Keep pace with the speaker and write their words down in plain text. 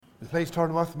Please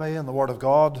turn with me in the Word of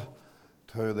God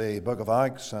to the book of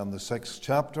Acts and the 6th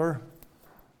chapter.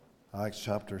 Acts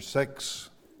chapter 6.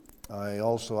 I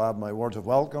also add my words of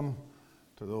welcome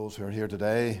to those who are here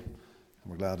today.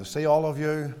 We're glad to see all of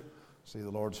you, see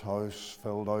the Lord's house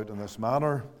filled out in this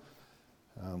manner.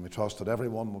 And we trust that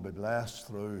everyone will be blessed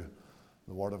through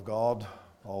the Word of God.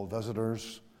 All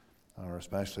visitors are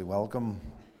especially welcome.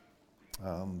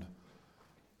 And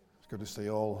it's good to see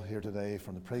you all here today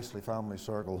from the Priestley family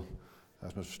circle,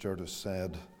 as Mr. Stewart has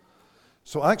said.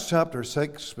 So Acts chapter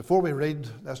 6, before we read,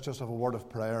 let's just have a word of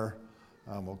prayer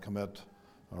and we'll commit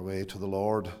our way to the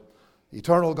Lord.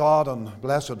 Eternal God and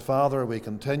blessed Father, we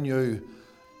continue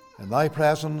in thy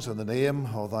presence in the name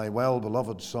of thy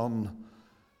well-beloved Son.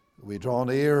 We draw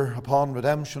near upon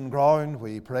redemption ground.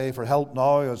 We pray for help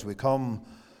now as we come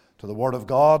to the Word of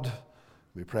God.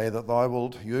 We pray that thou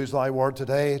wilt use thy word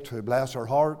today to bless our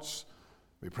hearts.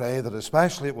 We pray that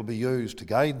especially it will be used to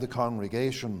guide the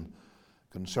congregation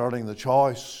concerning the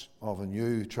choice of a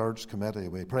new church committee.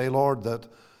 We pray, Lord, that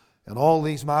in all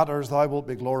these matters thou wilt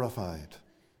be glorified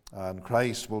and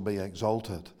Christ will be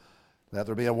exalted. Let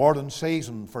there be a word in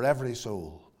season for every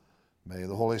soul. May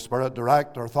the Holy Spirit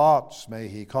direct our thoughts. May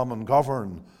he come and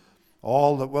govern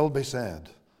all that will be said.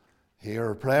 Hear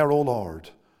our prayer, O Lord,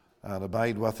 and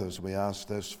abide with us. We ask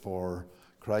this for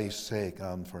Christ's sake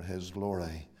and for his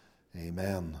glory.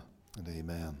 Amen and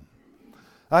amen.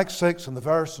 Acts 6 and the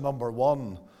verse number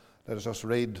 1. Let us just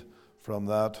read from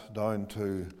that down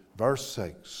to verse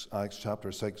 6. Acts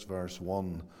chapter 6 verse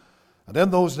 1. And in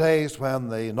those days when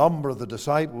the number of the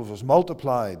disciples was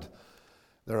multiplied,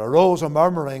 there arose a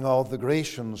murmuring of the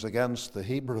Grecians against the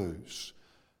Hebrews,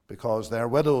 because their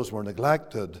widows were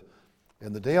neglected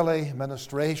in the daily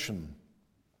ministration.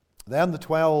 Then the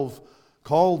 12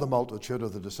 called the multitude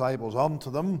of the disciples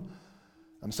unto them,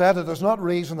 and said, It is not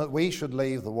reason that we should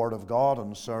leave the word of God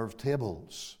and serve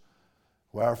tables.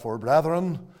 Wherefore,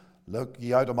 brethren, look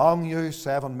ye out among you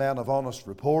 7 men of honest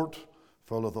report,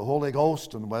 full of the Holy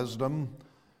Ghost and wisdom,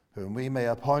 whom we may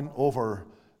appoint over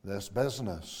this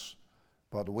business.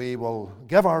 But we will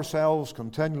give ourselves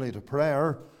continually to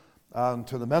prayer and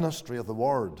to the ministry of the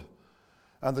word.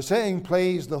 And the saying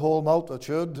pleased the whole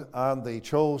multitude, and they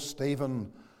chose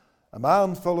Stephen, a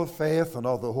man full of faith and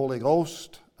of the Holy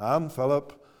Ghost, and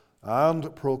Philip, and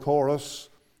Prochorus,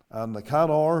 and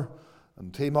Nicanor,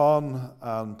 and Timon,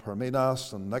 and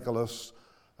Parmenas, and Nicholas,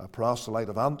 a proselyte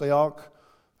of Antioch,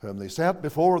 whom they set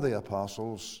before the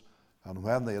apostles, and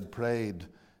when they had prayed,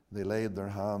 they laid their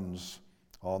hands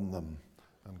on them.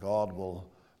 And God will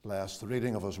bless the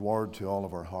reading of his word to all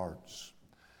of our hearts.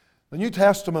 The New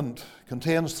Testament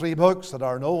contains 3 books that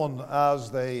are known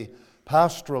as the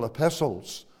pastoral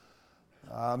epistles.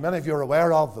 Many of you are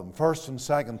aware of them, 1st and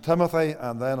 2nd Timothy,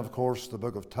 and then, of course, the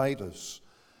book of Titus.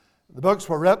 The books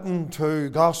were written to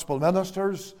gospel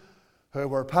ministers who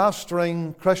were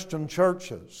pastoring Christian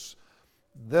churches.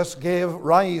 This gave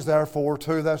rise, therefore,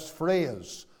 to this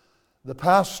phrase, the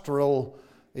pastoral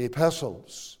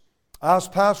epistles. As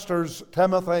pastors,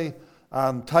 Timothy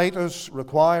and Titus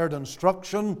required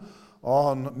instruction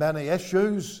on many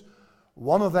issues,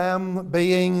 one of them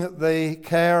being the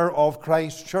care of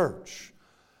Christ's church.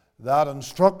 That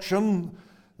instruction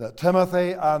that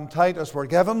Timothy and Titus were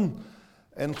given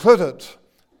included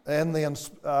in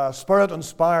the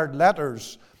Spirit-inspired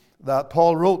letters that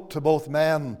Paul wrote to both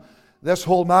men this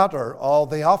whole matter of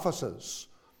the offices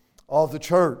of the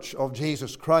church of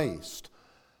Jesus Christ.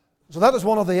 So that is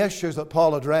one of the issues that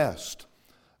Paul addressed.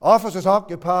 Offices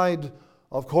occupied,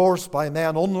 of course, by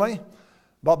men only,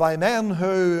 but by men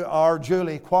who are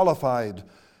duly qualified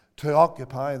to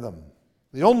occupy them.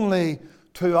 The only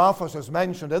 2 offices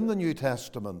mentioned in the New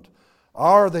Testament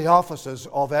are the offices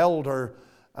of elder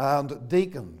and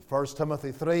deacon. 1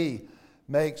 Timothy 3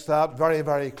 makes that very,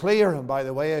 very clear. And by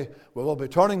the way, we will be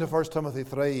turning to 1 Timothy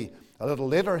 3 a little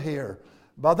later here.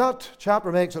 But that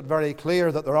chapter makes it very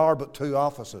clear that there are but 2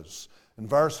 offices. In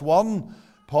verse 1,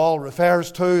 Paul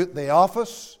refers to the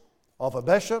office of a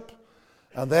bishop.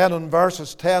 And then in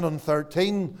verses 10 and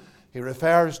 13, he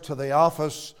refers to the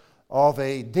office of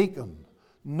a deacon.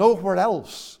 Nowhere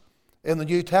else in the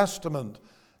New Testament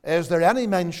is there any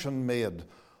mention made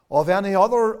of any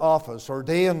other office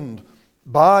ordained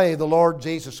by the Lord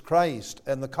Jesus Christ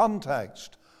in the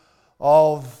context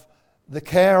of the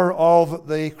care of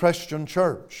the Christian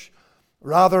church.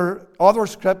 Rather, other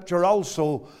scripture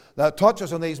also that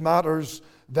touches on these matters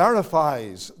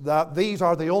verifies that these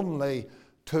are the only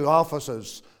 2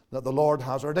 offices that the Lord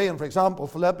has ordained. For example,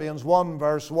 Philippians 1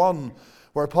 verse 1,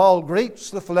 where Paul greets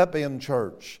the Philippian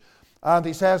church. And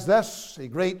he says this, he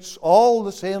greets all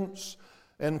the saints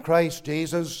in Christ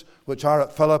Jesus, which are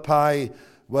at Philippi,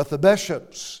 with the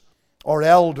bishops or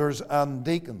elders and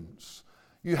deacons.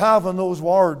 You have in those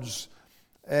words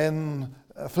in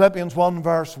Philippians 1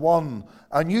 verse 1,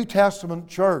 a New Testament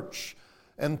church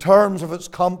in terms of its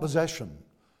composition.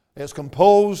 It's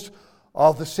composed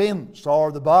of the saints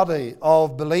or the body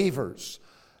of believers.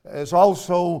 It's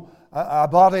also a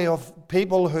body of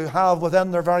people who have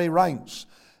within their very ranks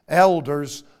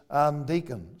elders and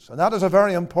deacons. And that is a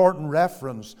very important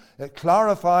reference. It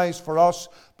clarifies for us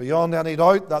beyond any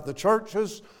doubt that the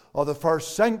churches of the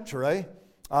first century,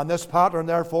 and this pattern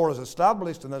therefore is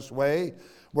established in this way,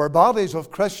 were bodies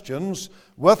of Christians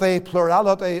with a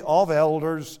plurality of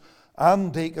elders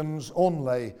and deacons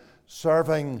only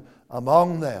serving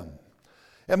among them.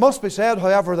 It must be said,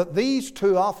 however, that these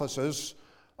two offices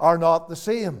are not the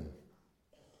same.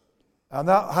 And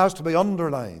that has to be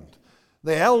underlined.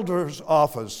 The elder's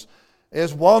office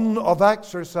is one of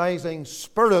exercising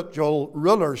spiritual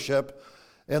rulership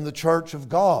in the church of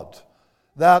God.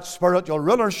 That spiritual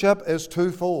rulership is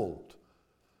twofold.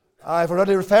 I've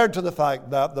already referred to the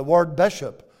fact that the word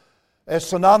bishop is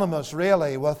synonymous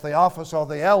really with the office of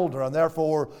the elder, and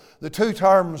therefore the two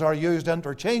terms are used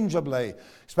interchangeably,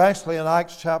 especially in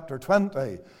Acts chapter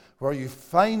 20, where you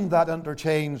find that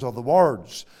interchange of the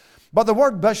words. But the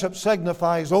word bishop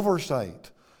signifies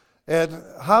oversight. It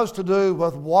has to do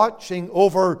with watching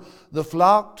over the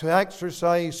flock to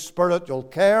exercise spiritual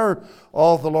care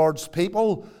of the Lord's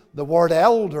people. The word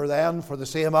elder then for the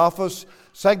same office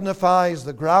signifies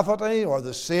the gravity or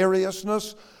the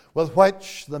seriousness with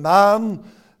which the man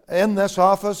in this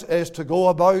office is to go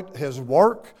about his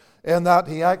work, in that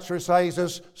he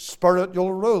exercises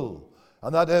spiritual rule.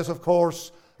 And that is, of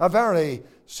course, a very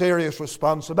serious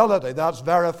responsibility. That's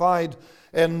verified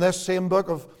in this same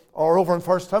book or over in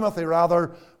 1 Timothy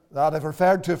rather, that I've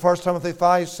referred to, 1 Timothy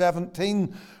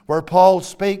 5:17, where Paul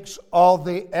speaks of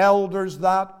the elders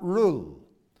that rule.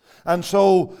 And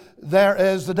so there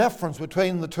is the difference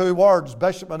between the two words,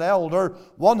 bishop and elder.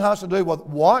 One has to do with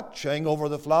watching over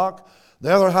the flock.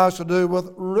 The other has to do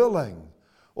with ruling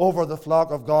over the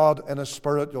flock of God in a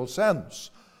spiritual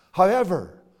sense.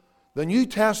 However, the New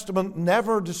Testament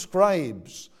never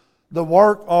describes the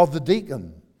work of the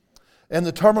deacon in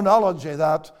the terminology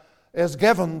that is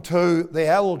given to the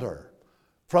elder.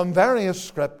 From various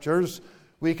scriptures,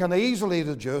 we can easily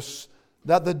deduce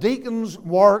that the deacon's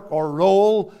work or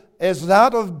role is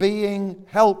that of being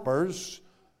helpers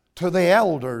to the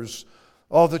elders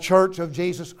of the Church of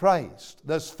Jesus Christ.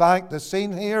 This fact is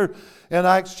seen here in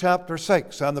Acts chapter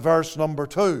 6 and the verse number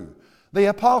 2. The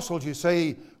apostles, you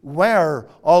see, were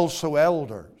also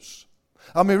elders.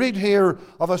 And we read here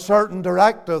of a certain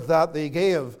directive that they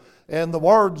gave in the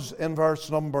words in verse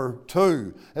number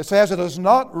 2. It says, "It is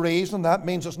not reason," that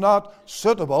means it's not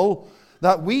suitable,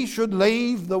 "that we should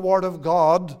leave the word of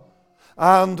God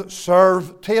and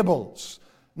serve tables."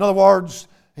 In other words,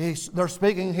 they're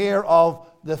speaking here of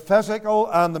the physical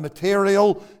and the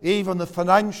material, even the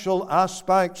financial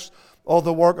aspects of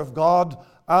the work of God.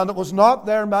 And it was not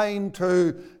their mind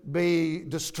to be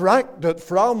distracted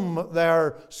from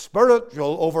their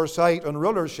spiritual oversight and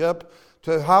rulership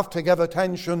to have to give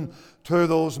attention to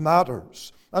those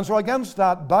matters. And so against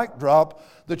that backdrop,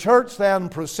 the church then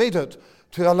proceeded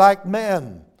to elect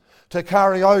men to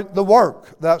carry out the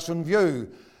work that's in view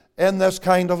in this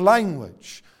kind of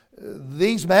language.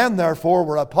 These men, therefore,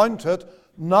 were appointed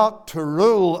not to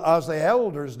rule as the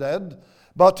elders did,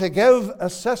 but to give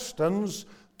assistance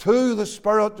to the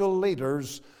spiritual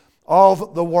leaders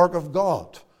of the work of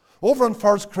God. Over in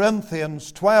 1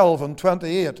 Corinthians 12 and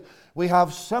 28, we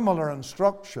have similar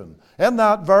instruction. In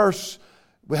that verse,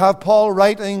 we have Paul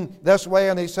writing this way,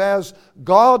 and he says,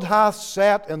 "God hath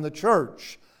set in the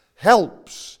church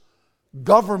helps,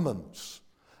 governments."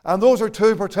 And those are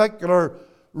two particular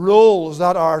roles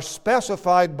that are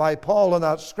specified by Paul in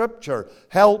that scripture.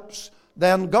 Helps,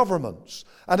 then governments.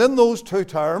 And in those two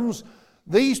terms,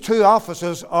 these two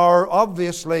offices are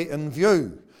obviously in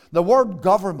view. The word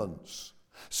governments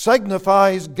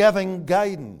signifies giving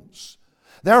guidance.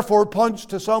 Therefore points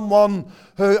to someone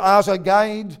who, as a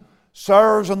guide,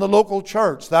 serves in the local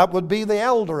church. That would be the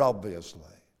elder, obviously.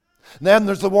 Then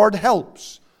there's the word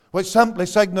helps, which simply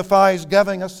signifies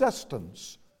giving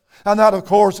assistance. And that, of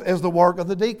course, is the work of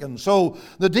the deacon. So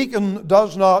the deacon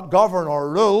does not govern or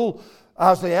rule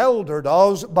as the elder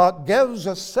does, but gives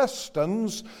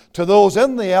assistance to those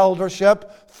in the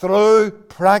eldership through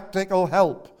practical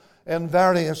help in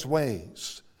various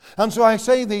ways. And so I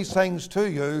say these things to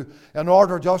you in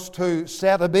order just to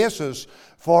set a basis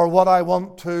for what I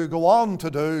want to go on to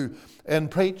do in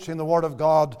preaching the Word of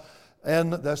God in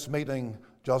this meeting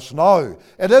just now.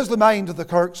 It is the mind of the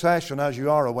Kirk session, as you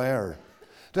are aware,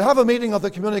 to have a meeting of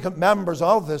the communicant members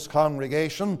of this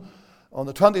congregation on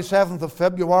the 27th of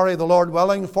February, the Lord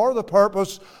willing, for the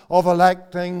purpose of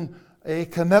electing a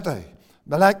committee,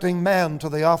 electing men to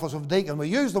the office of deacon. We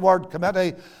use the word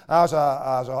committee as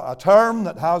a term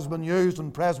that has been used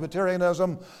in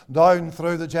Presbyterianism down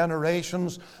through the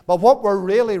generations, but what we're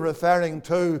really referring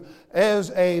to is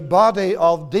a body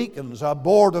of deacons, a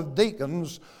board of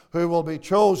deacons who will be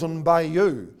chosen by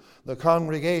you, the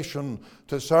congregation,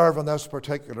 to serve in this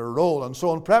particular role. And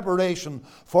so in preparation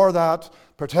for that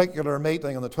particular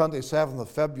meeting on the 27th of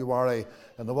February,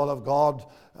 in the will of God,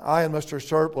 I and Mr.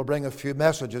 Stewart will bring a few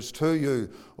messages to you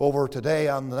over today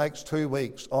and the next 2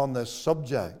 weeks on this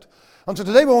subject. And so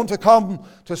today we want to come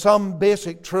to some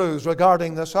basic truths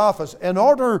regarding this office in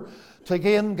order to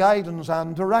gain guidance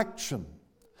and direction.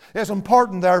 It's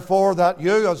important, therefore, that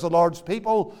you, as the Lord's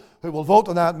people who will vote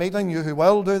in that meeting, you who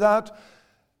will do that,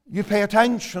 you pay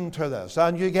attention to this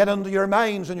and you get into your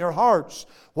minds and your hearts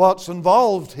what's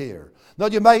involved here,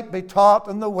 that you might be taught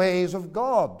in the ways of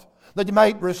God, that you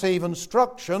might receive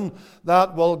instruction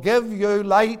that will give you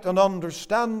light and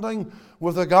understanding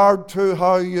with regard to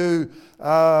how you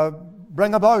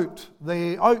bring about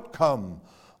the outcome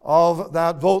of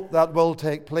that vote that will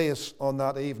take place on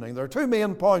that evening. There are two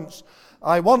main points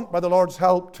I want, by the Lord's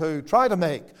help, to try to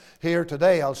make here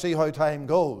today. I'll see how time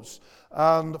goes.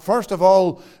 And first of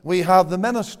all, we have the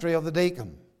ministry of the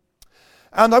deacon.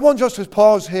 And I want just to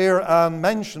pause here and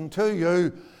mention to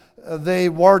you the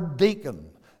word deacon.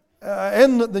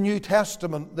 In the New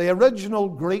Testament, the original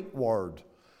Greek word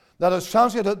that is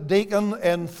translated deacon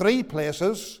in 3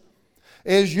 places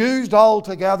is used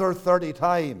altogether 30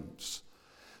 times.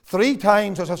 3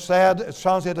 times, as I said, it's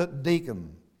translated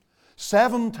deacon.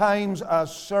 7 times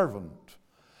as servant.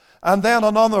 And then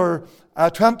another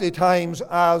 20 times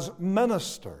as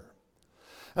minister.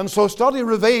 And so study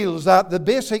reveals that the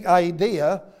basic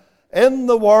idea in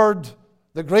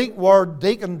the Greek word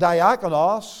deacon,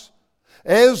 diakonos,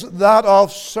 is that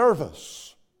of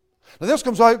service. Now this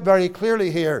comes out very clearly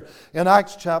here in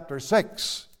Acts chapter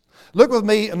 6. Look with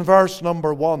me in verse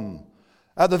number 1.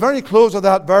 At the very close of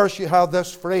that verse you have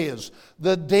this phrase,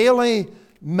 the daily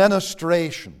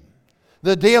ministration.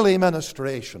 The daily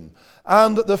ministration.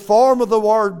 And the form of the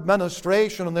word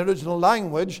ministration in the original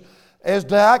language is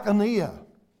diakonia,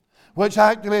 which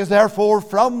actually is therefore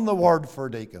from the word for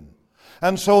deacon.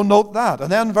 And so note that.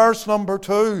 And then verse number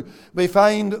 2, we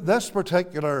find this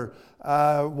particular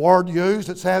word used.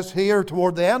 It says here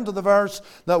toward the end of the verse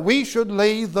that we should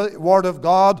leave the word of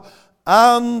God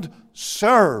and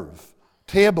serve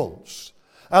tables.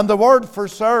 And the word for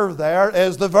serve there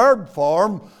is the verb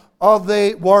form of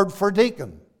the word for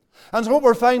deacon. And so what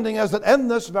we're finding is that in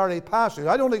this very passage,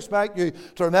 I don't expect you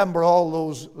to remember all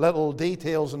those little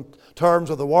details in terms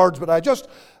of the words, but I just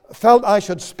felt I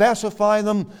should specify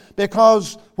them,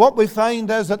 because what we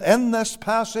find is that in this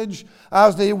passage,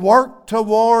 as they work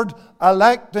toward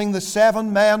electing the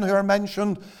 7 men who are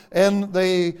mentioned in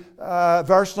the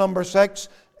verse number 6,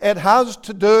 it has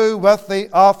to do with the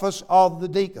office of the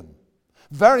deacon.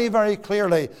 Very, very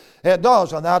clearly it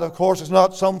does. And that, of course, is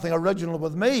not something original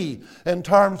with me in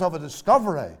terms of a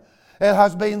discovery. It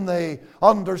has been the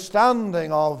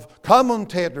understanding of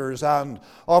commentators and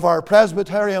of our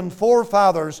Presbyterian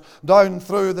forefathers down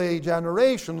through the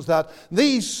generations that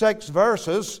these 6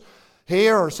 verses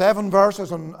here, or 7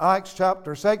 verses in Acts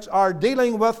chapter 6, are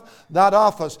dealing with that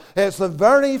office. It's the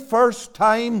very first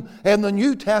time in the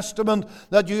New Testament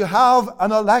that you have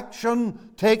an election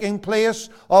taking place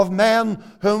of men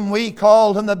whom we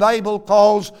call, and the Bible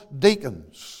calls,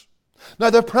 deacons. Now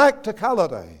the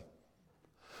practicality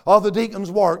of the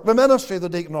deacon's work, the ministry of the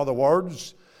deacon, in other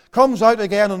words, comes out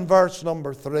again in verse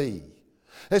number 3.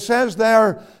 It says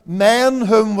there, men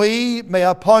whom we may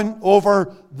appoint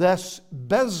over this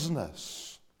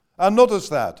business. And notice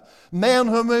that. Men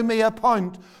whom we may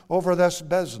appoint over this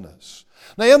business.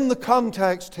 Now in the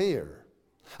context here,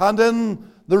 and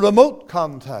in the remote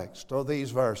context of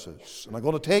these verses, and I'm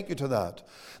going to take you to that,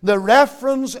 the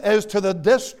reference is to the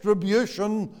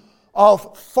distribution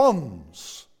of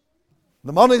funds.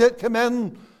 The money that came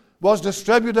in was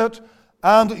distributed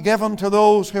and given to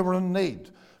those who were in need.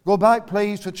 Go back,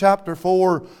 please, to chapter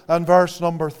 4 and verse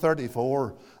number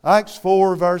 34. Acts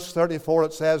 4, verse 34,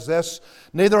 it says this,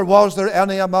 neither was there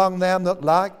any among them that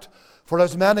lacked, for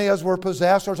as many as were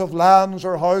possessors of lands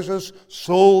or houses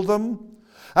sold them,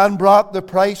 and brought the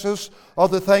prices of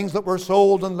the things that were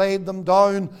sold and laid them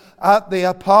down at the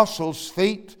apostles'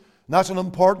 feet. And that's an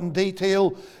important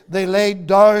detail. They laid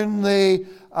down the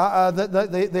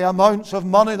amounts of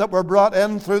money that were brought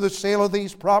in through the sale of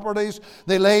these properties.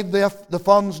 They laid the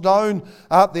funds down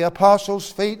at the apostles'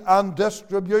 feet, and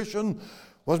distribution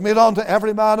was made unto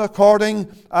every man according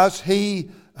as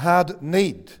he had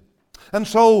need. And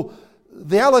so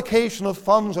the allocation of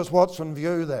funds is what's in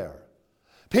view there.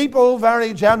 People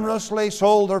very generously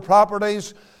sold their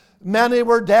properties. Many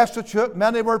were destitute,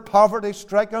 many were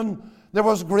poverty-stricken. There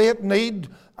was great need,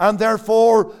 and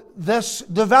therefore this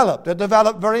developed. It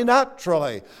developed very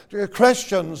naturally.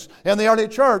 Christians in the early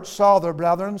church saw their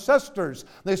brothers and sisters.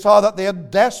 They saw that they had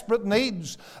desperate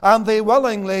needs, and they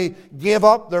willingly gave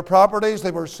up their properties.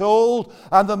 They were sold,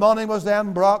 and the money was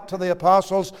then brought to the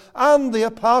apostles. And the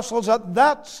apostles at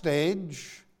that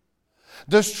stage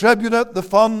distributed the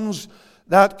funds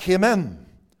that came in.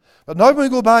 But now we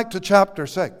go back to chapter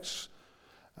 6.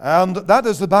 And that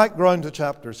is the background to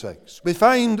chapter 6. We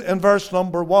find in verse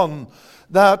number 1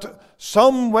 that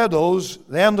some widows,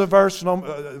 the end of verse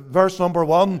number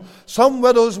 1, some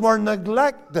widows were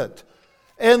neglected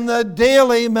in the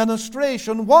daily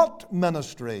ministration. What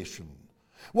ministration?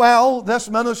 Well, this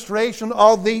ministration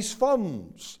of these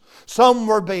funds. Some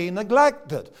were being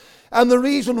neglected. And the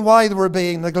reason why they were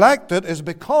being neglected is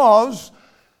because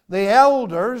the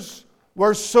elders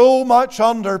were so much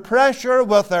under pressure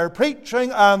with their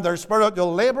preaching and their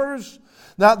spiritual labors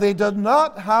that they did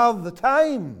not have the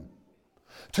time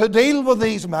to deal with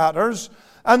these matters,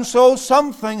 and so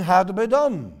something had to be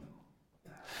done.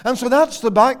 And so that's the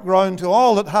background to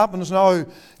all that happens now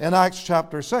in Acts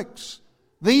chapter 6.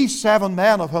 These 7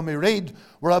 men of whom we read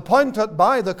were appointed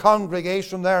by the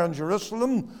congregation there in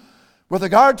Jerusalem with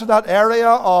regard to that area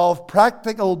of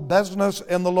practical business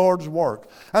in the Lord's work.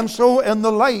 And so in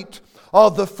the light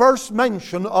of the first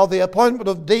mention of the appointment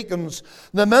of deacons,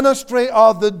 the ministry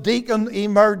of the deacon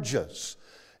emerges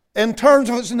in terms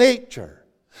of its nature,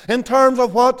 in terms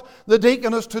of what the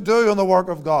deacon is to do in the work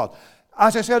of God.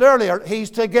 As I said earlier, he's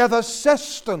to give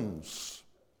assistance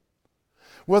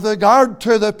with regard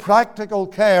to the practical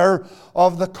care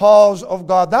of the cause of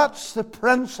God. That's the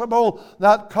principle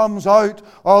that comes out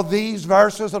of these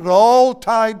verses that are all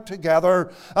tied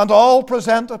together and all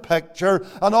present a picture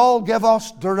and all give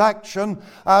us direction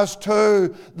as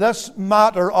to this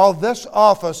matter of this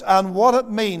office and what it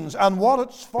means and what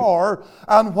it's for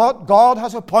and what God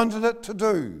has appointed it to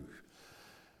do.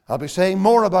 I'll be saying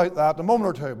more about that in a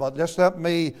moment or two, but just let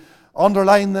me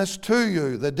underline this to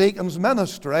you. The deacon's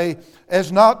ministry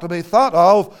is not to be thought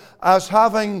of as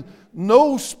having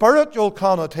no spiritual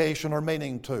connotation or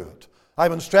meaning to it.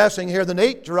 I've been stressing here the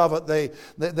nature of it,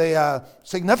 the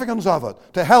significance of it,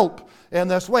 to help in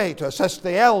this way, to assist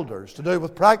the elders, to do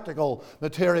with practical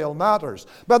material matters.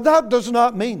 But that does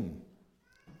not mean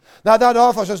that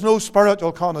office has no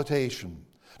spiritual connotation.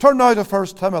 Turn now to 1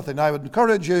 Timothy, and I would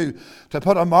encourage you to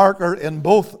put a marker in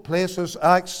both places,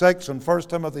 Acts 6 and 1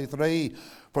 Timothy 3,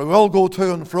 for we'll go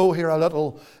to and fro here a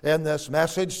little in this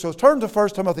message. So turn to 1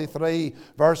 Timothy 3,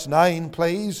 verse 9,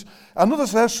 please. And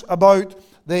notice this about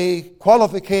the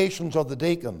qualifications of the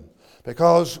deacon,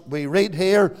 because we read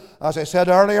here, as I said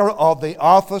earlier, of the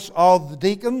office of the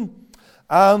deacon.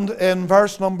 And in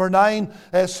verse number 9,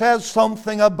 it says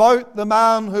something about the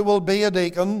man who will be a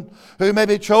deacon, who may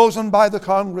be chosen by the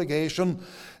congregation.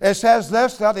 It says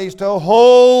this, that he's to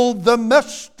hold the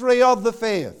mystery of the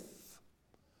faith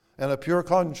in a pure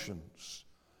conscience.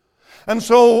 And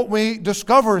so we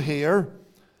discover here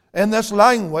in this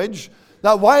language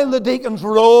that while the deacon's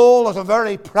role is a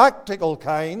very practical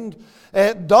kind,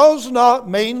 it does not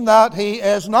mean that he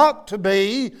is not to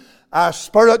be a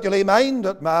spiritually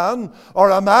minded man or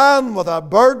a man with a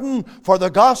burden for the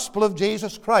gospel of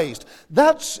Jesus Christ.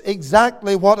 That's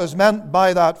exactly what is meant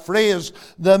by that phrase,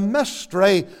 the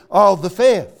mystery of the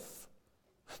faith.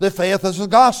 The faith is the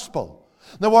gospel.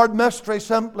 The word mystery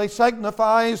simply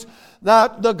signifies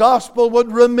that the gospel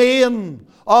would remain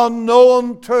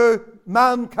unknown to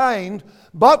mankind,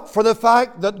 but for the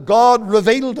fact that God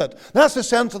revealed it. That's the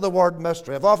sense of the word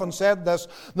mystery. I've often said this.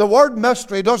 The word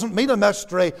mystery doesn't mean a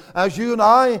mystery as you and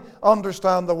I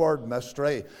understand the word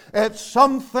mystery. It's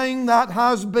something that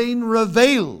has been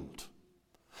revealed.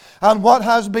 And what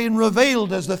has been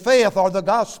revealed is the faith or the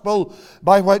gospel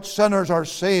by which sinners are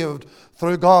saved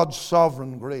through God's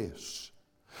sovereign grace.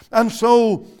 And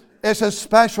so it's a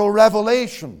special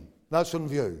revelation that's in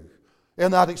view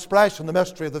in that expression, the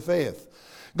mystery of the faith.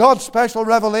 God's special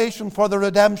revelation for the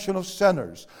redemption of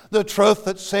sinners, the truth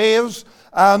that saves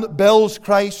and builds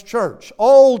Christ's church.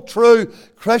 All true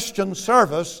Christian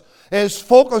service is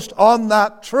focused on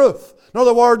that truth. In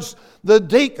other words, the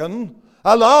deacon,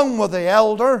 along with the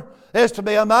elder, is to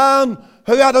be a man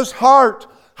who at his heart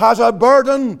has a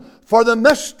burden for the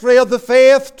mystery of the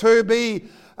faith to be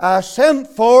sent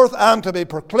forth and to be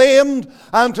proclaimed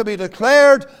and to be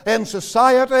declared in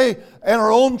society, in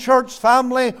our own church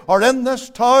family, or in this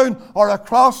town, or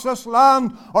across this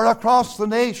land, or across the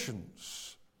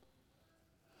nations.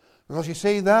 Because you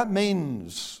see, that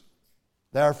means,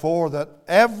 therefore, that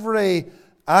every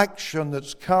action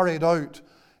that's carried out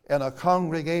in a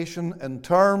congregation in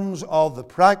terms of the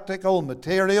practical,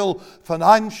 material,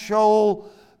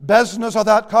 financial business of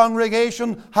that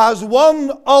congregation has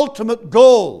one ultimate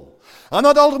goal. And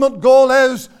that ultimate goal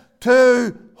is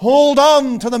to hold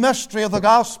on to the mystery of the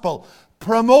gospel,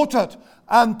 promote it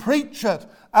and preach it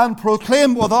and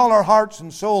proclaim it with all our hearts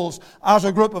and souls as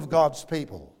a group of God's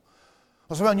people.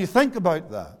 So when you think about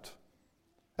that,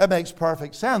 it makes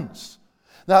perfect sense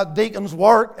that deacon's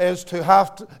work has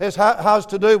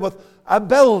to do with a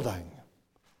building,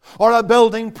 or a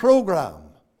building program,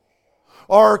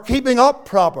 or keeping up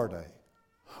property,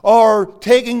 or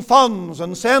taking funds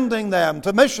and sending them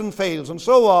to mission fields and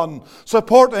so on,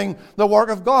 supporting the work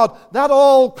of God. That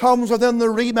all comes within the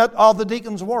remit of the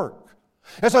deacon's work.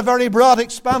 It's a very broad,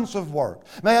 expansive work.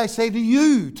 May I say to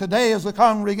you today as a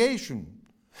congregation,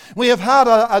 we have had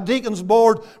a deacon's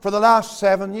board for the last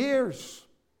 7 years.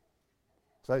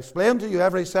 As I explained to you,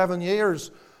 every 7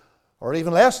 years, or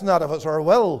even less than that if it's our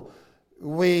will,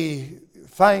 we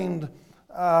come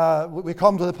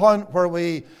to the point where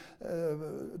we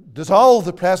dissolve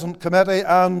the present committee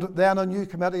and then a new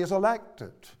committee is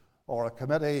elected, or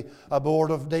a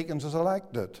board of deacons is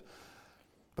elected.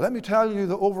 But let me tell you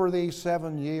that over these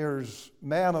 7 years,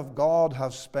 men of God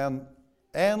have spent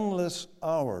endless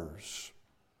hours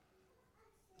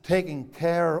taking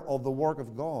care of the work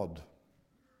of God,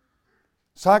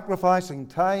 sacrificing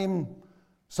time,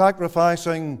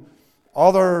 sacrificing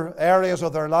other areas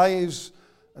of their lives,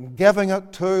 and giving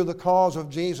it to the cause of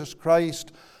Jesus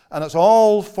Christ. And it's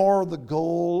all for the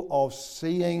goal of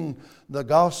seeing the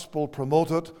gospel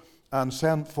promoted and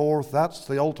sent forth. That's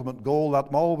the ultimate goal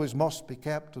that always must be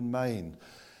kept in mind.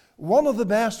 One of the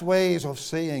best ways of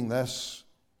seeing this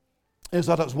is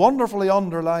that it's wonderfully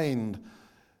underlined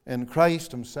in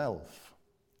Christ himself.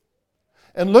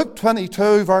 In Luke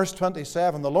 22, verse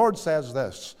 27, the Lord says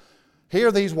this.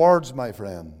 Hear these words, my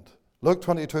friend. Luke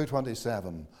 22,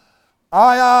 27.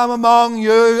 I am among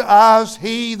you as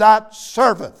he that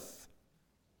serveth.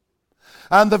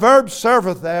 And the verb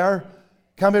serveth there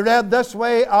can be read this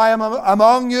way. I am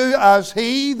among you as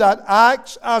he that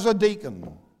acts as a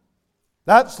deacon.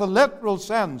 That's the literal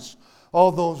sense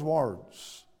of those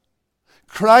words.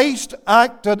 Christ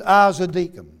acted as a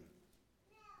deacon.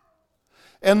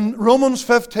 In Romans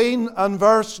 15 and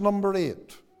verse number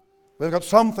 8, we've got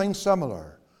something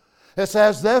similar. It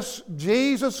says this,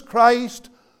 Jesus Christ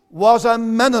was a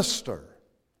minister.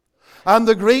 And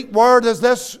the Greek word is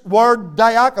this word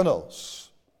diakonos.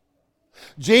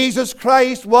 Jesus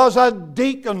Christ was a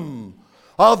deacon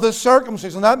of the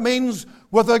circumcision. And that means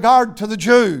with regard to the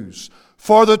Jews,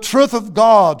 for the truth of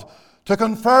God, to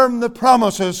confirm the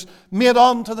promises made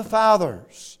unto the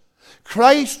fathers.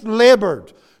 Christ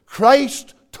labored.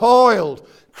 Christ toiled.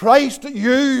 Christ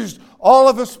used all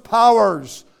of his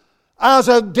powers as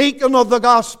a deacon of the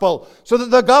gospel, so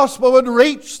that the gospel would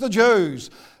reach the Jews.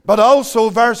 But also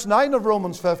verse 9 of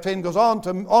Romans 15 goes on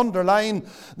to underline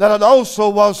that it also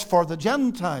was for the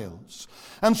Gentiles.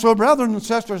 And so, brethren and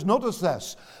sisters, notice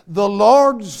this. The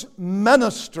Lord's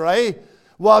ministry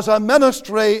was a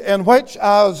ministry in which,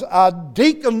 as a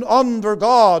deacon under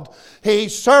God, he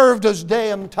served his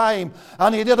day and time,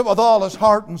 and he did it with all his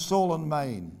heart and soul and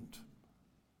mind.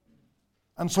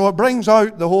 And so it brings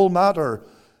out the whole matter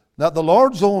that the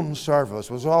Lord's own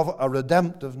service was of a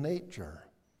redemptive nature.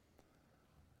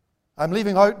 I'm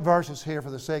leaving out verses here for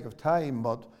the sake of time,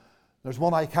 but there's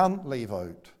one I can't leave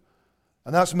out.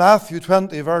 And that's Matthew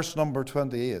 20, verse number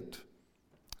 28.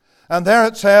 And there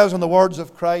it says in the words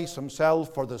of Christ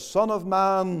himself, for the Son of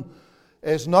Man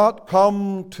is not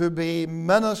come to be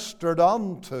ministered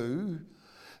unto,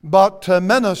 but to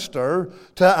minister,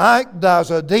 to act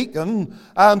as a deacon,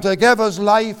 and to give his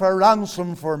life a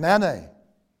ransom for many.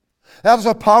 That is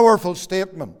a powerful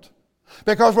statement,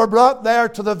 because we're brought there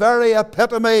to the very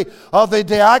epitome of the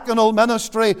diaconal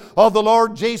ministry of the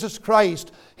Lord Jesus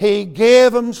Christ. He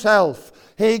gave himself.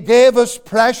 He gave his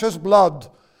precious blood.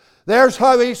 There's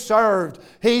how he served.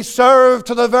 He served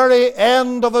to the very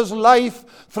end of his life,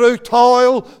 through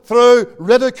toil, through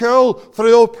ridicule,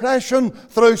 through oppression,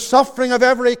 through suffering of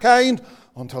every kind,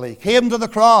 until he came to the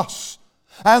cross.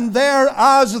 And there,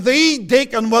 as the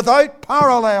deacon without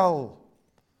parallel,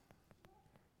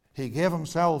 he gave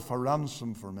himself a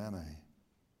ransom for many.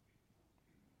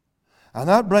 And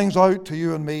that brings out to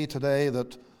you and me today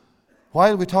that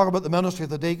while we talk about the ministry of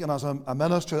the deacon as a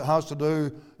ministry that has to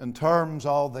do in terms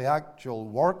of the actual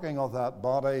working of that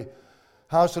body,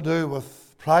 has to do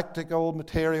with practical,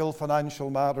 material, financial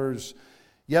matters,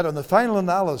 yet in the final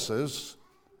analysis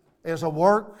is a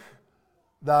work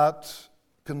that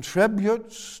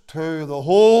contributes to the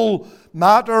whole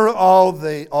matter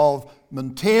of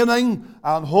maintaining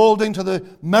and holding to the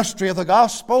mystery of the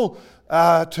gospel,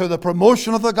 to the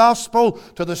promotion of the gospel,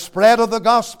 to the spread of the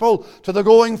gospel, to the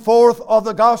going forth of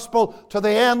the gospel to the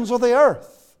ends of the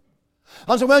earth.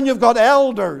 And so when you've got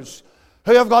elders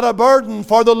who have got a burden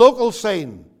for the local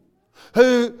scene,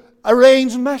 who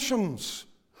arrange missions,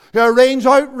 who arrange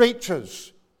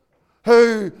outreaches,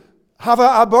 who have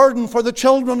a burden for the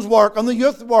children's work and the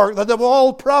youth work, that they will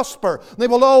all prosper, they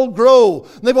will all grow,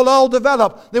 they will all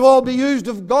develop, they will all be used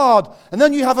of God. And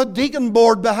then you have a deacon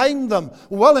board behind them,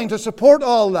 willing to support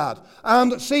all that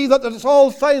and see that it's all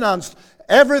financed.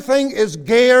 Everything is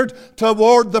geared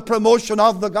toward the promotion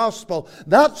of the gospel.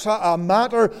 That's a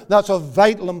matter that's of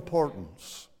vital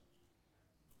importance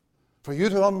for you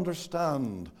to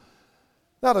understand.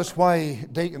 That is why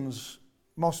deacons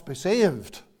must be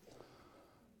saved.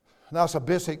 That's a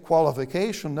basic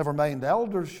qualification. Never mind,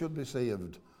 elders should be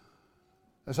saved.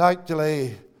 It's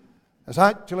actually,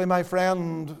 my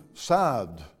friend,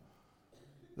 sad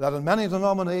that in many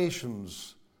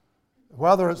denominations,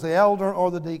 whether it's the elder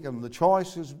or the deacon, the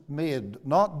choice is made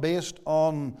not based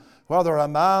on whether a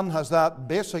man has that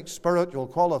basic spiritual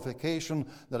qualification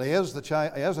that he is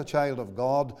a child of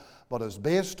God, but is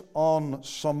based on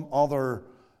some other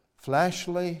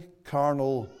fleshly,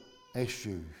 carnal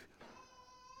issue.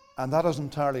 And that is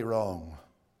entirely wrong.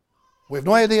 We've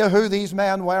no idea who these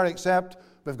men were, except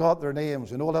we've got their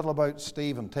names. We know a little about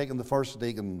Stephen taking the first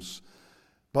deacons.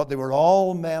 But they were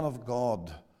all men of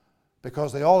God,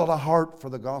 because they all had a heart for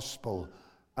the gospel,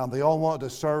 and they all wanted to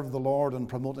serve the Lord in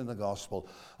promoting the gospel.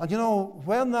 And you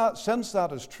know, since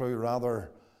that is true,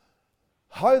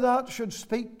 how that should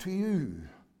speak to you.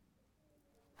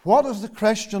 What is the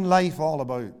Christian life all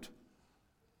about?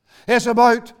 It's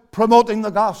about promoting the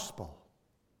gospel.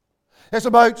 It's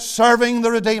about serving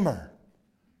the Redeemer,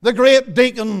 the great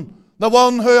deacon, the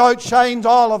one who outshines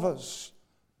all of us,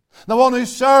 the one who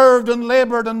served and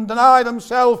labored and denied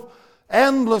himself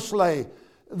endlessly,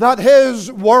 that his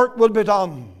work would be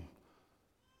done.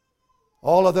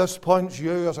 All of this points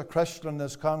you as a Christian in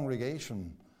this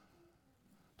congregation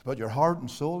to put your heart and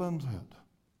soul into it.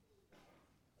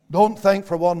 Don't think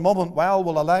for one moment, well,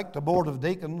 we'll elect a board of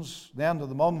deacons at the end of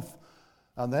the month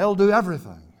and they'll do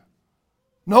everything.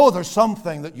 No, there's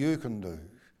something that you can do.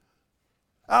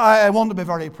 I want to be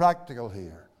very practical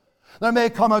here. There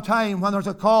may come a time when there's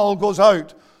a call goes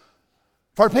out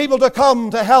for people to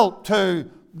come to help, to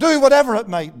do whatever it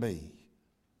might be.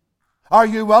 Are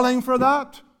you willing for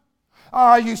that?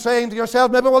 Are you saying to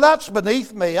yourself, maybe, well, that's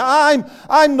beneath me. I'm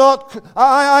not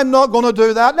going to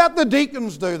do that. Let the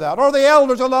deacons do that, or the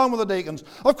elders along with the deacons.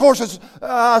 Of course,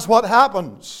 that's what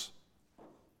happens.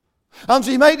 And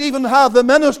so you might even have the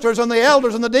ministers and the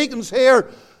elders and the deacons here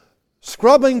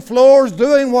scrubbing floors,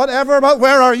 doing whatever, but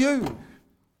where are you?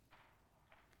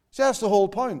 See, that's the whole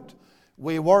point.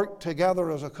 We work together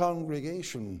as a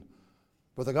congregation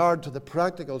with regard to the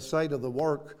practical side of the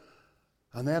work,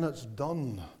 and then it's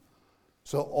done.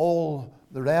 So all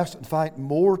the rest, in fact,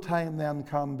 more time then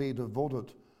can be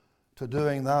devoted to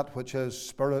doing that which is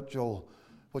spiritual,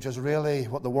 which is really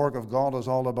what the work of God is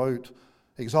all about,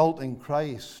 exalting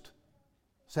Christ,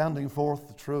 sending forth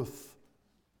the truth,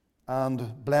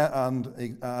 and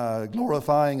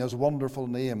glorifying His wonderful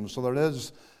name. So there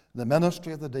is the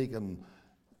ministry of the deacon.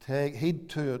 Take heed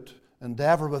to it.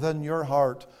 Endeavor within your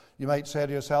heart. You might say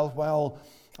to yourself, well,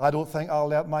 I don't think I'll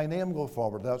let my name go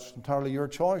forward. That's entirely your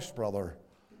choice, brother.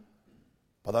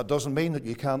 But that doesn't mean that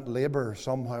you can't labor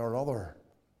somehow or other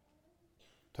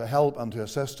to help and to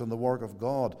assist in the work of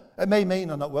God. It may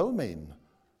mean, and it will mean,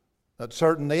 that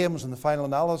certain names in the final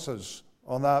analysis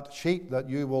on that sheet that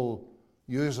you will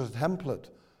use as a template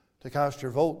to cast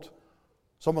your vote,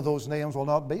 some of those names will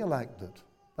not be elected.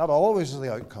 That always is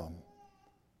the outcome.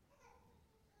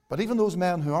 But even those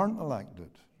men who aren't elected,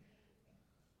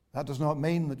 that does not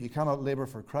mean that you cannot labor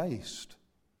for Christ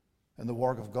in the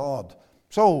work of God.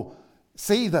 So,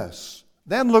 see this.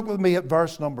 Then look with me at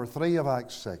verse number 3 of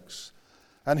Acts 6.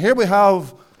 And here we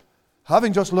have,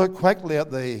 having just looked quickly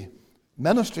at the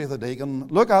ministry of the deacon,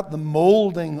 look at the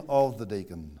moulding of the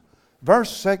deacon.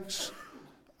 Verse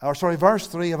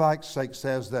 3 of Acts 6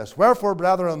 says this: Wherefore,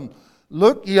 brethren,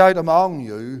 look ye out among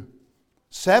you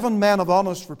 7 men of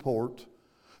honest report,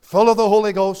 full of the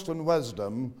Holy Ghost and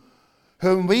wisdom,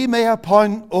 whom we may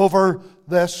appoint over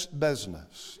this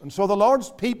business. And so the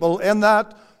Lord's people in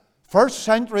that first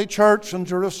century church in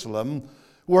Jerusalem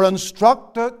were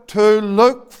instructed to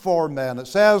look for men. It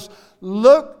says,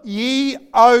 "Look ye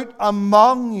out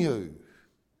among you."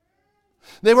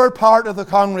 They were part of the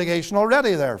congregation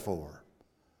already, therefore.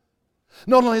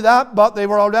 Not only that, but they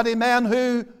were already men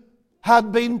who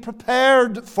had been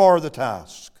prepared for the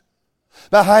task.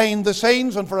 Behind the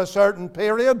scenes and for a certain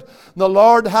period, the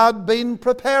Lord had been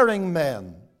preparing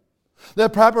men. The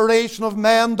preparation of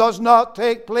men does not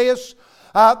take place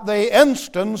at the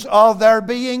instance of their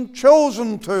being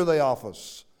chosen to the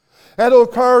office. It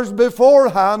occurs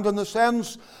beforehand in the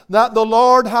sense that the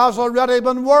Lord has already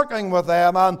been working with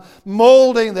them and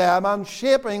molding them and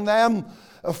shaping them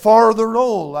for the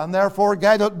role, and therefore,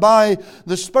 guided by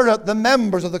the Spirit, the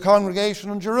members of the congregation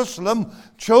in Jerusalem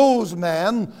chose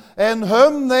men in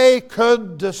whom they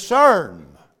could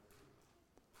discern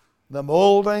the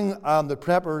molding and the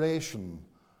preparation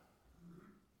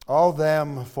of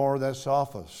them for this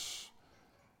office.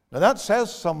 Now that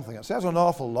says something. It says an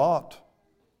awful lot.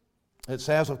 It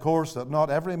says, of course, that not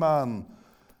every man,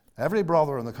 every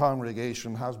brother in the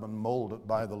congregation has been molded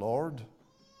by the Lord,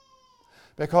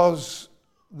 because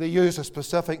they use a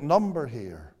specific number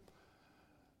here.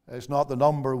 It's not the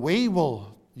number we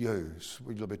will use.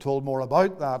 We'll be told more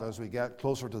about that as we get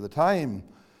closer to the time.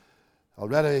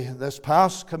 Already this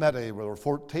past committee, there were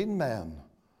 14 men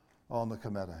on the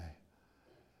committee.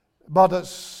 But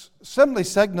it's simply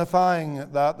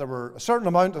signifying that there were a certain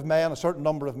amount of men, a certain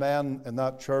number of men in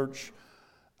that church,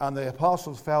 and the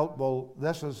apostles felt, well,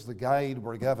 this is the guide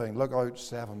we're giving. Look out,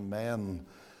 7 men.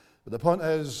 But the point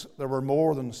is, there were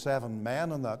more than 7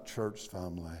 men in that church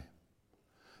family.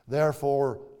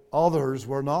 Therefore, others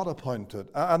were not appointed.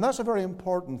 And that's a very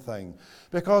important thing,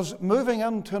 because moving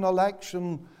into an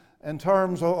election in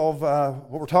terms of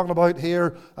what we're talking about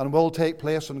here and will take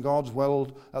place in God's will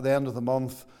at the end of the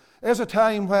month is a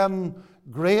time when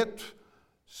great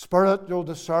spiritual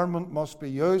discernment must be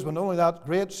used, but not only that,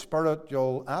 great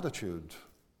spiritual attitude.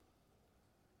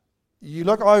 You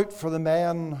look out for the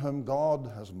men whom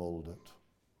God has molded.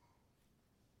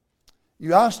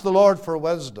 You ask the Lord for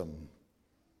wisdom,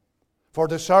 for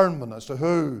discernment as to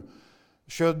who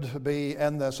should be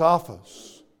in this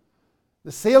office.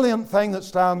 The salient thing that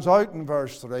stands out in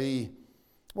verse 3,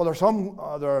 well,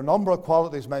 there are a number of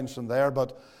qualities mentioned there,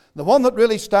 but the one that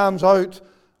really stands out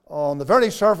on the very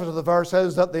surface of the verse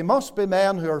is that they must be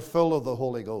men who are full of the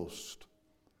Holy Ghost.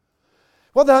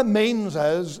 What that means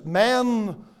is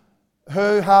men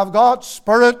who have got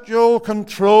spiritual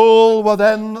control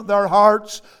within their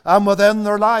hearts and within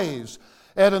their lives.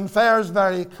 It infers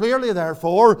very clearly,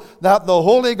 therefore, that the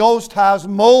Holy Ghost has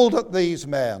molded these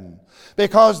men,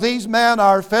 because these men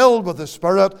are filled with the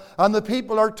Spirit, and the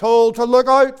people are told to look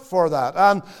out for that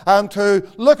and to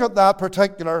look at that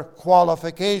particular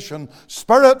qualification.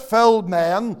 Spirit-filled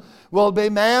men will be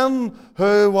men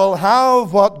who will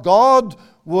have what God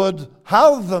would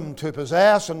have them to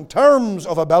possess in terms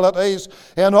of abilities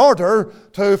in order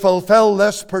to fulfill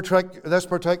this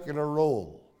particular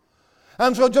role.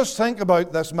 And so just think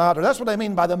about this matter. That's what I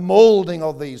mean by the molding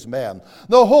of these men.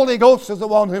 The Holy Ghost is the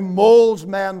one who molds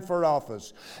men for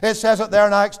office. It says it there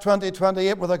in Acts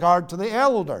 20:28 with regard to the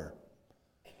elder.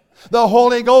 The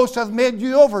Holy Ghost hath made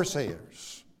you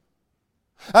overseers.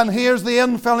 And here's the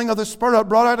infilling of the Spirit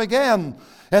brought out again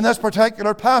in this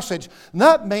particular passage. And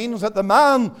that means that the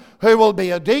man who will be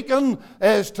a deacon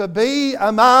is to be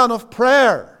a man of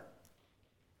prayer.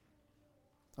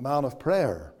 A man of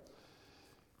prayer.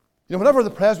 You know, whenever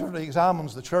the presbytery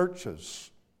examines the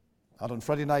churches, and on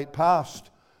Friday night past,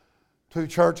 2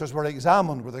 churches were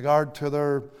examined with regard to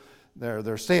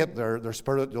their state, their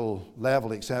spiritual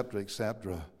level, etc.,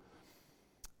 etc.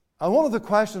 And one of the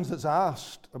questions that's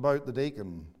asked about the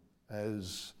deacon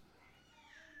is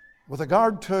with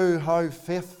regard to how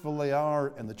faithful they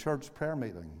are in the church prayer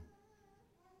meeting,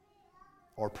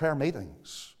 or prayer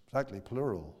meetings, it's actually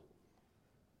plural.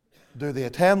 Do they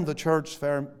attend the church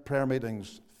prayer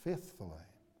meetings faithfully?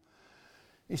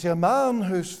 You see, a man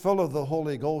who's full of the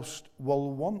Holy Ghost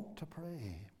will want to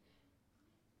pray.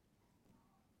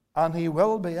 And he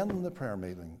will be in the prayer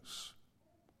meetings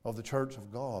of the church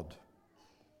of God.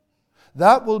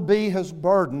 That will be his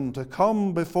burden, to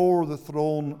come before the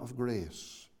throne of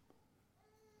grace.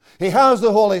 He has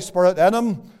the Holy Spirit in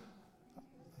him.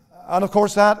 And of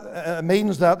course that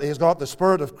means that he's got the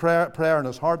spirit of prayer in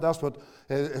his heart. That's what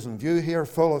is in view here,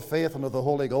 full of faith and of the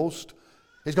Holy Ghost.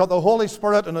 He's got the Holy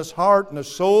Spirit in his heart and his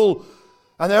soul,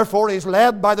 and therefore he's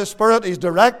led by the Spirit, he's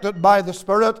directed by the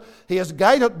Spirit, he is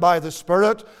guided by the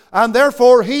Spirit, and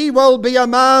therefore he will be a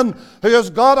man who has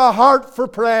got a heart for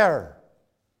prayer.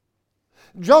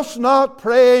 Just not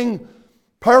praying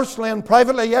Personally and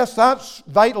privately, yes, that's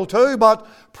vital too, but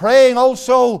praying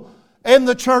also in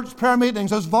the church prayer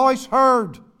meetings, his voice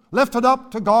heard, lifted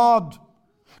up to God,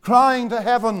 crying to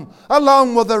heaven,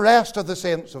 along with the rest of the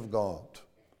saints of God.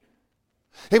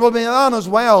 He will be a man as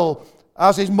well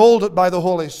as he's moulded by the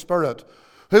Holy Spirit,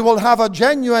 who will have a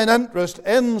genuine interest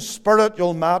in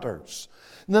spiritual matters.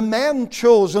 The men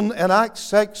chosen in Acts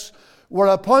 6 were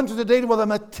appointed to deal with a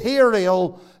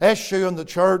material issue in the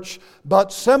church,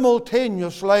 but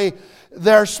simultaneously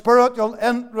their spiritual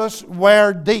interests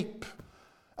were deep.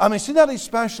 And we see that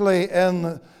especially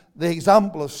in the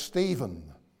example of Stephen.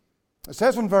 It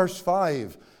says in verse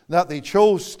 5 that they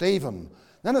chose Stephen.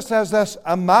 Then it says this,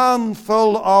 a man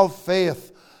full of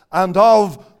faith and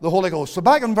of the Holy Ghost. So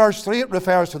back in verse 3 it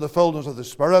refers to the fullness of the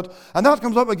Spirit, and that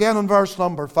comes up again in verse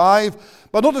number 5.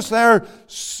 But notice there,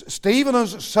 Stephen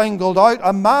is singled out,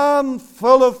 a man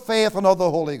full of faith and of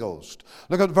the Holy Ghost.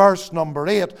 Look at verse number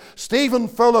 8. Stephen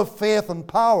full of faith and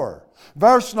power.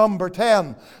 Verse number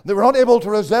 10, they were not able to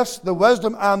resist the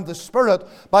wisdom and the Spirit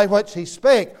by which he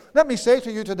spake. Let me say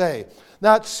to you today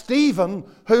that Stephen,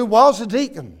 who was a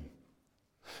deacon,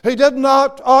 who did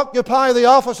not occupy the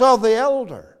office of the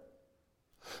elder,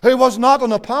 who was not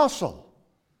an apostle,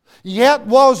 yet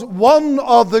was one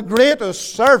of the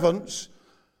greatest servants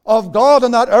of God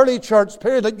in that early church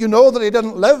period. That you know that he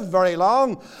didn't live very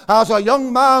long. As a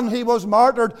young man he was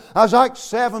martyred, as Acts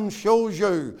 7 shows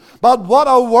you. But what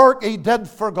a work he did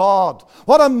for God.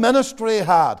 What a ministry he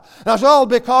had. And it's all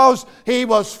because he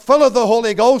was full of the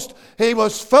Holy Ghost, he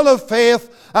was full of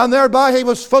faith, and thereby he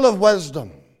was full of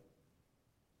wisdom.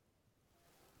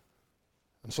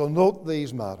 And so note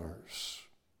these matters.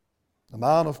 A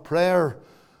man of prayer,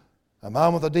 a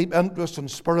man with a deep interest in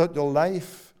spiritual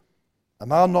life, a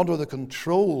man under the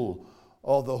control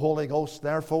of the Holy Ghost.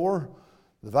 Therefore,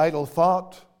 the vital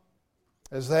thought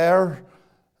is there.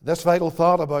 This vital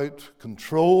thought about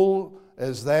control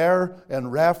is there in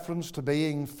reference to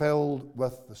being filled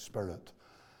with the Spirit.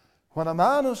 When a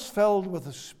man is filled with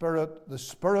the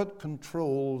Spirit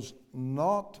controls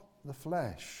not the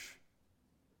flesh.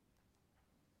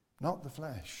 Not the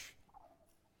flesh.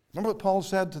 Remember what Paul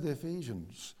said to the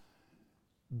Ephesians?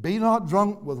 Be not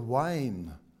drunk with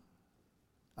wine.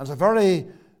 And it's a very,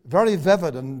 very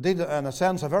vivid, and indeed in a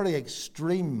sense a very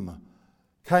extreme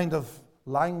kind of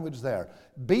language there.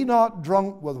 Be not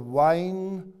drunk with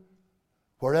wine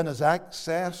wherein is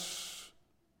excess,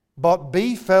 but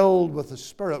be filled with the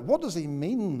Spirit. What does he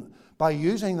mean by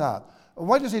using that?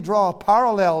 Why does he draw a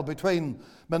parallel between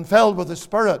being filled with the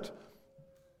Spirit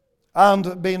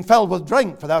and being filled with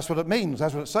drink? For that's what it means,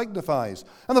 that's what it signifies.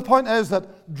 And the point is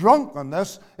that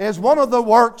drunkenness is one of the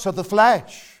works of the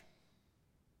flesh.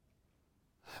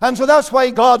 And so that's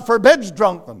why God forbids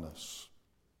drunkenness.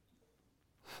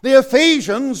 The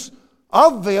Ephesians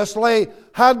obviously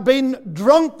had been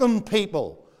drunken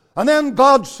people, and then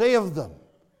God saved them.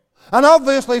 And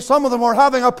obviously some of them were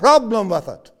having a problem with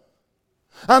it.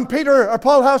 And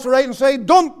Paul has to write and say,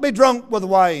 don't be drunk with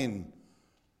wine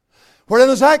wherein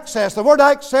is excess. The word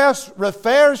excess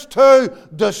refers to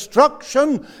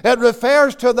destruction. It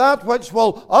refers to that which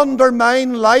will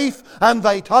undermine life and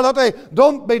vitality.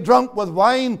 Don't be drunk with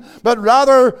wine, but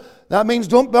rather, that means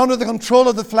don't be under the control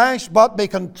of the flesh, but be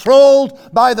controlled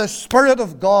by the Spirit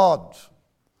of God.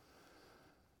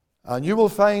 And you will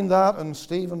find that in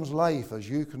Stephen's life, as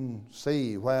you can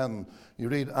see when you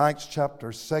read Acts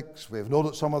chapter 6. We've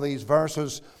noted some of these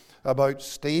verses about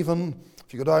Stephen.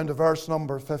 If you go down to verse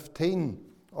number 15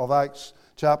 of Acts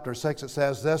chapter 6, it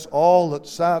says this, all that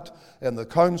sat in the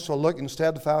council looking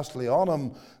steadfastly on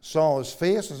him saw his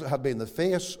face as it had been the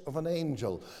face of an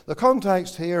angel. The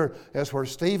context here is where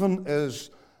Stephen is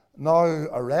now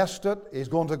arrested. He's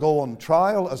going to go on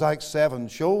trial, as Acts 7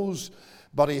 shows,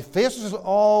 but he faces it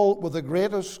all with the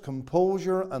greatest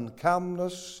composure and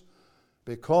calmness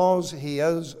because he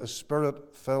is a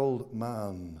Spirit-filled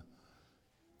man.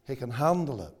 He can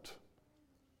handle it.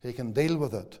 He can deal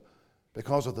with it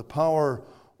because of the power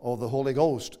of the Holy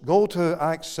Ghost. Go to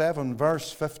Acts 7,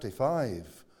 verse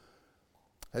 55.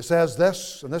 It says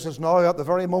this, and this is now at the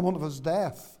very moment of his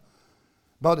death.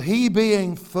 But he,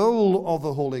 being full of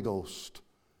the Holy Ghost,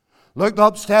 looked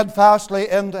up steadfastly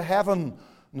into heaven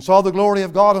and saw the glory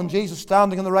of God and Jesus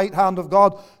standing in the right hand of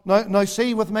God. Now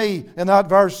see with me in that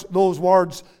verse those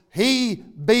words, he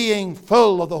being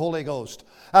full of the Holy Ghost.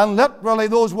 And literally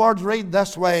those words read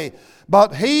this way,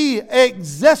 but he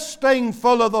existing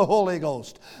full of the Holy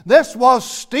Ghost. This was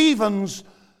Stephen's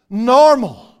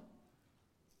normal,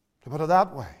 to put it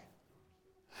that way.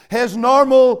 His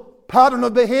normal pattern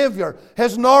of behavior,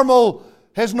 his normal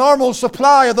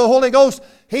supply of the Holy Ghost.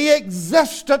 He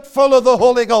existed full of the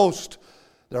Holy Ghost.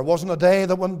 There wasn't a day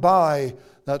that went by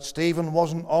that Stephen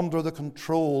wasn't under the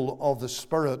control of the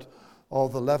Spirit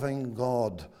of the living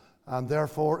God. And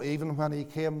therefore, even when he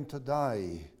came to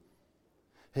die,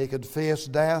 he could face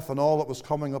death and all that was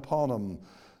coming upon him,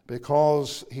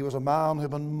 because he was a man who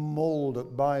had been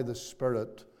molded by the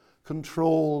Spirit,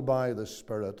 controlled by the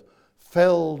Spirit,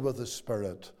 filled with the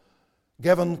Spirit,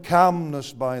 given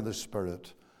calmness by the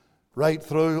Spirit, right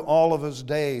through all of his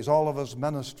days, all of his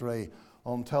ministry,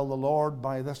 until the Lord,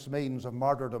 by this means of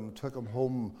martyrdom, took him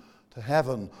home to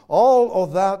heaven. All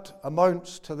of that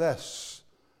amounts to this,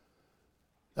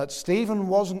 that Stephen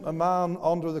wasn't a man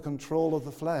under the control of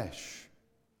the flesh,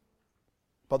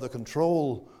 but the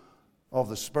control of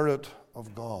the Spirit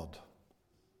of God.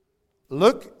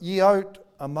 Look ye out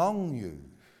among you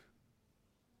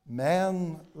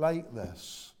men like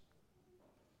this,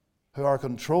 who are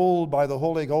controlled by the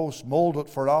Holy Ghost, molded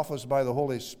for office by the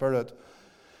Holy Spirit.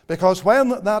 Because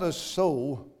when that is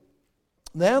so,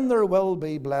 then there will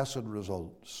be blessed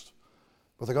results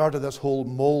with regard to this whole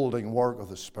molding work of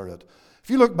the Spirit. If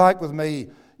you look back with me,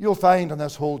 you'll find in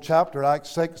this whole chapter, Acts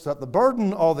 6, that the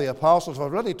burden of the apostles,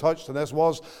 I've already touched on this,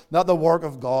 was that the work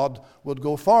of God would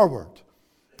go forward.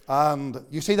 And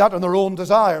you see that in their own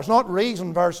desires. Not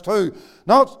reason, verse 2,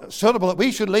 not suitable that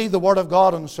we should leave the Word of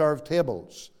God and serve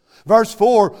tables. Verse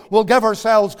 4, we'll give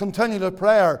ourselves continually to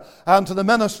prayer and to the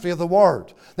ministry of the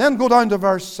Word. Then go down to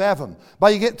verse 7.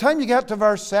 By the time you get to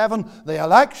verse 7, the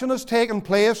election has taken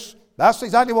place. That's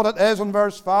exactly what it is in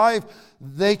verse 5.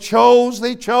 They chose.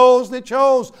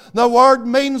 The word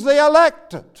means they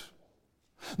elected.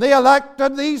 They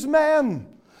elected these men.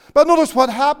 But notice what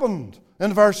happened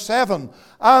in verse 7.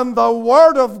 And the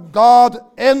word of God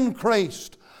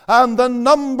increased, and the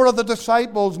number of the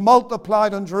disciples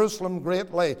multiplied in Jerusalem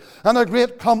greatly, and a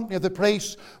great company of the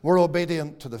priests were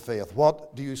obedient to the faith.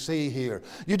 What do you see here?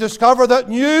 You discover that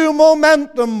new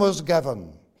momentum was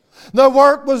given. The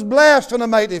work was blessed in a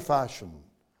mighty fashion.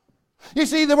 You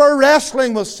see, they were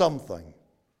wrestling with something.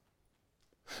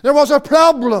 There was a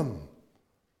problem.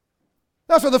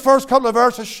 That's what the first couple of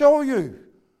verses show you.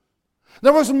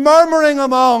 There was murmuring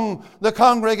among the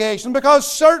congregation because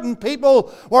certain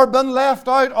people were being left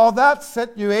out of that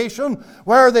situation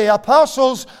where the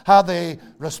apostles had the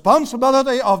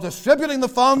responsibility of distributing the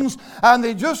funds and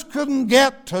they just couldn't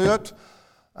get to it.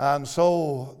 And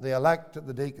so they elected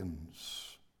the deacons.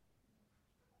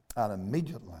 And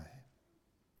immediately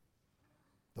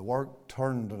the work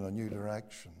turned in a new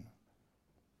direction.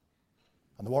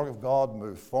 And the work of God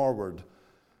moved forward.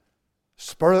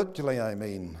 Spiritually, I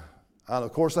mean. And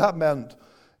of course that meant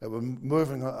it was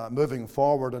moving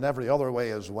forward in every other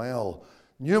way as well.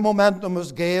 New momentum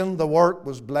was gained. The work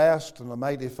was blessed in a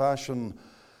mighty fashion.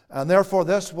 And therefore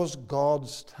this was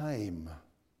God's time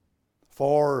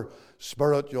for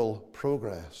spiritual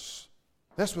progress.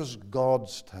 This was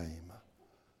God's time.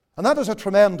 And that is a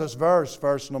tremendous verse,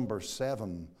 verse number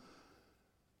 7.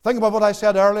 Think about what I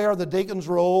said earlier. The deacon's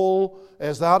role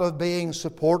is that of being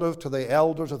supportive to the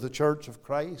elders of the Church of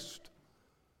Christ.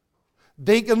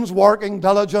 Deacons working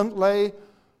diligently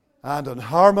and in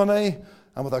harmony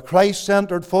and with a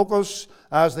Christ-centered focus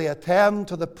as they attend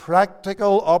to the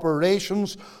practical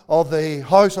operations of the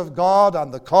house of God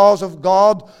and the cause of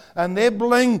God,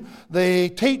 enabling the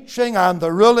teaching and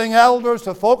the ruling elders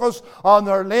to focus on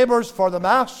their labors for the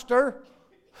Master.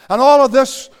 And all of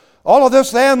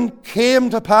this then came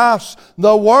to pass.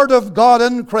 The Word of God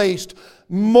increased.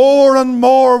 More and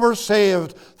more were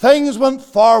saved. Things went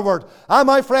forward. And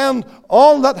my friend,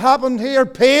 all that happened here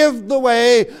paved the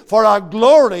way for a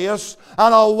glorious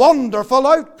and a wonderful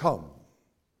outcome.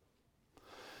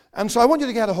 And so I want you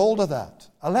to get a hold of that.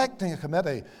 Electing a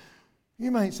committee.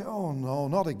 You might say, oh no,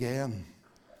 not again.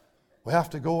 We have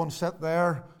to go and sit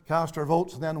there, cast our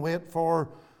votes, and then wait for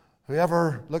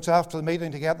whoever looks after the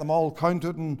meeting to get them all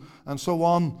counted and so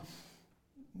on.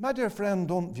 My dear friend,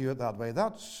 don't view it that way.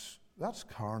 That's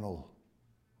carnal.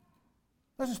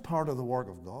 This is part of the work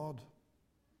of God.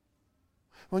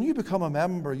 When you become a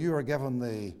member, you are given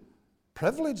the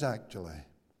privilege, actually,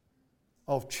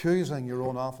 of choosing your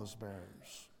own office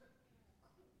bearers,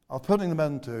 of putting them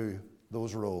into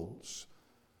those roles.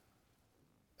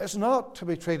 It's not to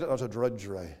be treated as a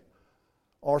drudgery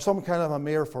or some kind of a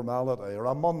mere formality or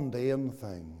a mundane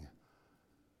thing.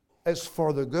 It's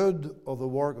for the good of the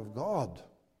work of God.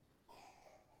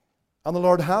 And the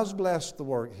Lord has blessed the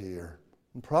work here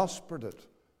and prospered it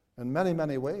in many,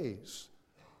 many ways.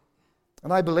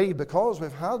 And I believe because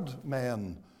we've had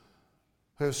men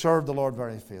who have served the Lord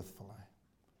very faithfully.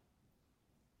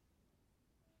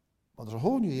 But there's a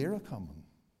whole new era coming.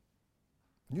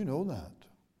 You know that.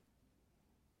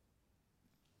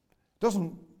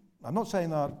 I'm not saying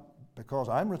that because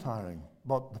I'm retiring.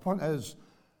 But the point is,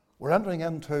 we're entering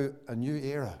into a new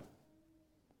era.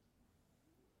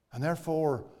 And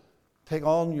therefore, take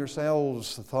on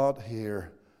yourselves the thought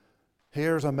here.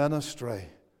 Here's a ministry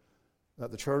that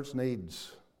the church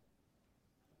needs.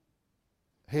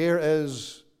 Here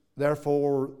is,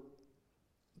 therefore,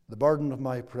 the burden of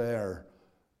my prayer.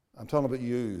 I'm talking about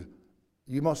you.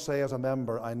 You must say as a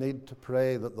member, I need to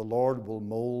pray that the Lord will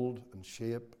mold and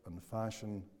shape and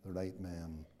fashion the right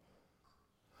men,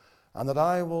 and that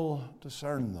I will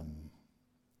discern them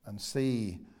and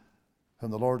see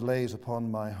whom the Lord lays upon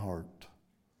my heart.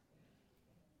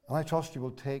 And I trust you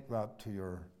will take that to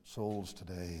your souls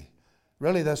today.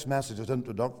 Really, this message is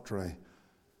introductory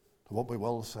to what we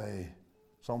will say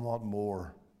somewhat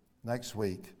more next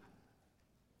week.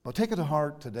 But take it to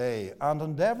heart today and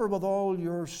endeavor with all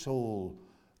your soul.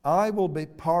 I will be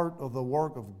part of the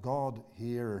work of God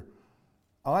here.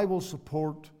 I will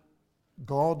support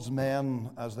God's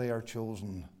men as they are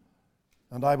chosen,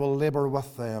 and I will labor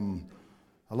with them,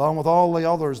 along with all the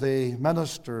others, the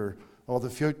minister of the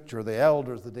future, the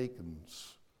elders, the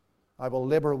deacons. I will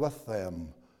labor with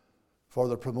them for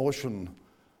the promotion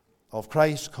of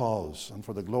Christ's cause and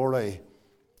for the glory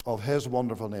of his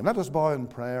wonderful name. Let us bow in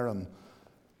prayer, and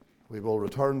we will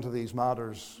return to these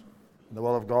matters in the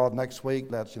will of God next week.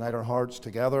 Let's unite our hearts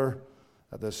together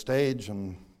at this stage,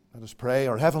 and let us pray.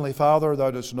 Our Heavenly Father,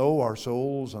 Thou dost know our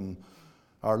souls and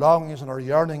our longings and our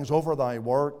yearnings over Thy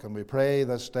work, and we pray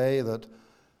this day that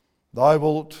Thou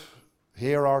wilt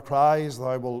hear our cries,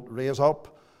 Thou wilt raise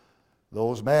up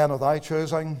those men of Thy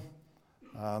choosing,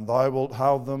 and Thou wilt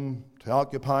have them to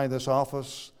occupy this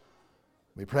office.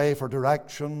 We pray for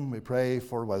direction, we pray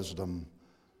for wisdom,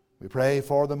 we pray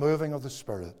for the moving of the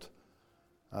Spirit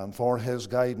and for His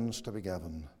guidance to be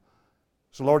given.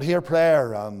 So Lord, hear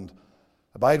prayer and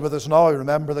abide with us now.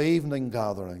 Remember the evening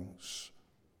gatherings.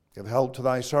 Give help to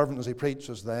Thy servant as he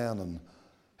preaches then, and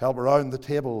help around the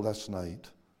table this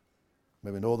night.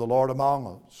 May we know the Lord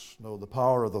among us, know the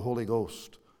power of the Holy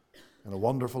Ghost in a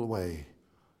wonderful way.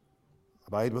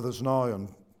 Abide with us now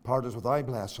and part us with Thy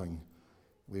blessing.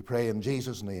 We pray in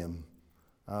Jesus' name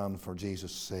and for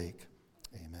Jesus' sake.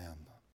 Amen.